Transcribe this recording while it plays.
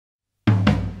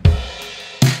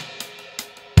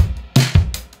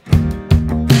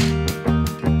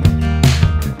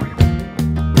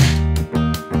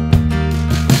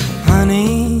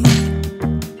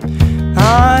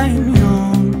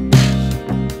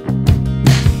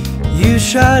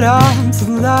shut off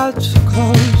the lights,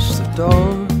 close the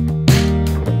door.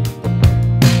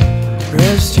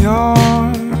 Rest your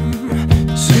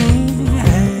sweet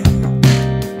head,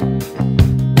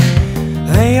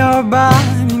 lay your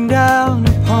body down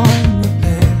upon the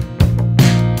bed.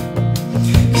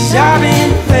 'Cause I've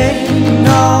been waiting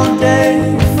all day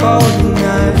for the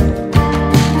night,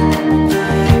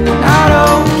 and I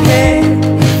don't care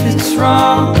if it's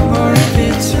wrong or if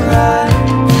it's right.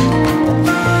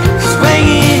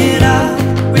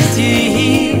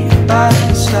 By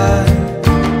the side,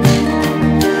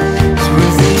 it's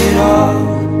worth it all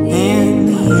in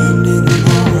the end of the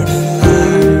morning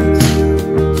light.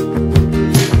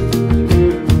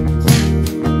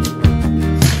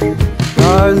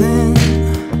 Darling,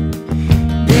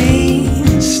 be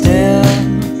still.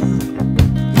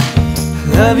 I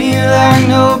love you like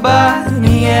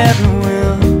nobody ever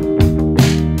will.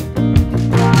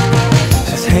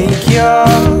 So take your